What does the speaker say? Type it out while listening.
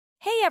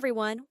Hey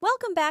everyone,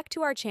 welcome back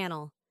to our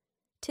channel.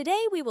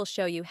 Today we will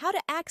show you how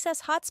to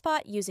access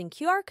Hotspot using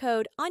QR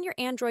code on your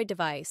Android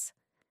device.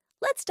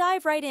 Let's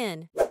dive right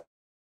in.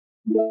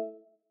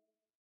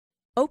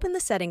 Open the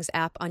Settings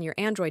app on your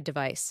Android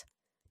device.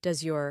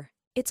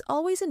 It's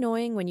always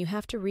annoying when you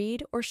have to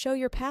read or show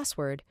your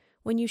password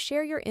when you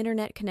share your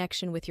internet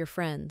connection with your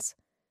friends.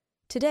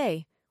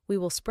 Today, we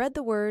will spread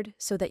the word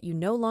so that you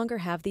no longer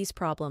have these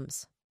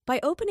problems. By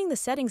opening the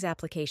Settings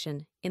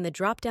application, in the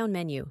drop-down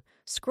menu,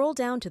 scroll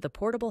down to the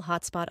Portable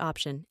Hotspot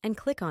option and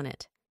click on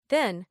it.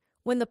 Then,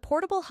 when the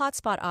Portable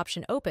Hotspot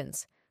option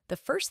opens, the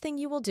first thing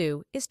you will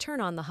do is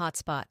turn on the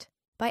hotspot.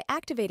 By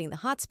activating the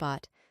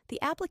hotspot, the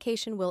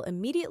application will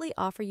immediately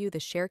offer you the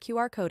Share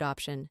QR code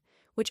option,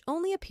 which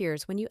only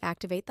appears when you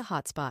activate the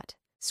hotspot.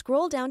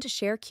 Scroll down to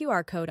Share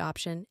QR code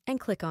option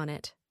and click on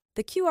it.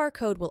 The QR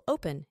code will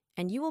open,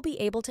 and you will be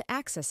able to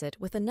access it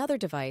with another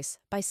device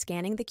by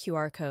scanning the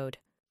QR code.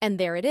 And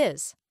there it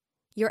is!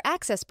 Your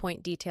access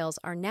point details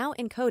are now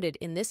encoded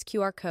in this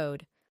QR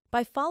code.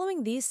 By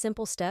following these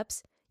simple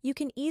steps, you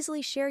can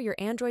easily share your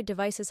Android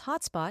device's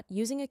hotspot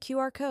using a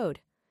QR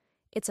code.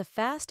 It's a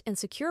fast and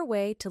secure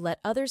way to let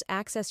others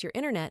access your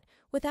internet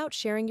without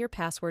sharing your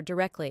password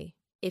directly.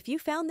 If you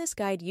found this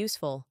guide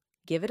useful,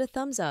 give it a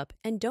thumbs up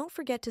and don't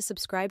forget to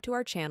subscribe to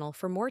our channel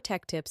for more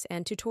tech tips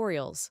and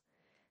tutorials.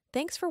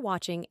 Thanks for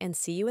watching and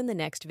see you in the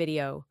next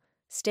video.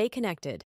 Stay connected.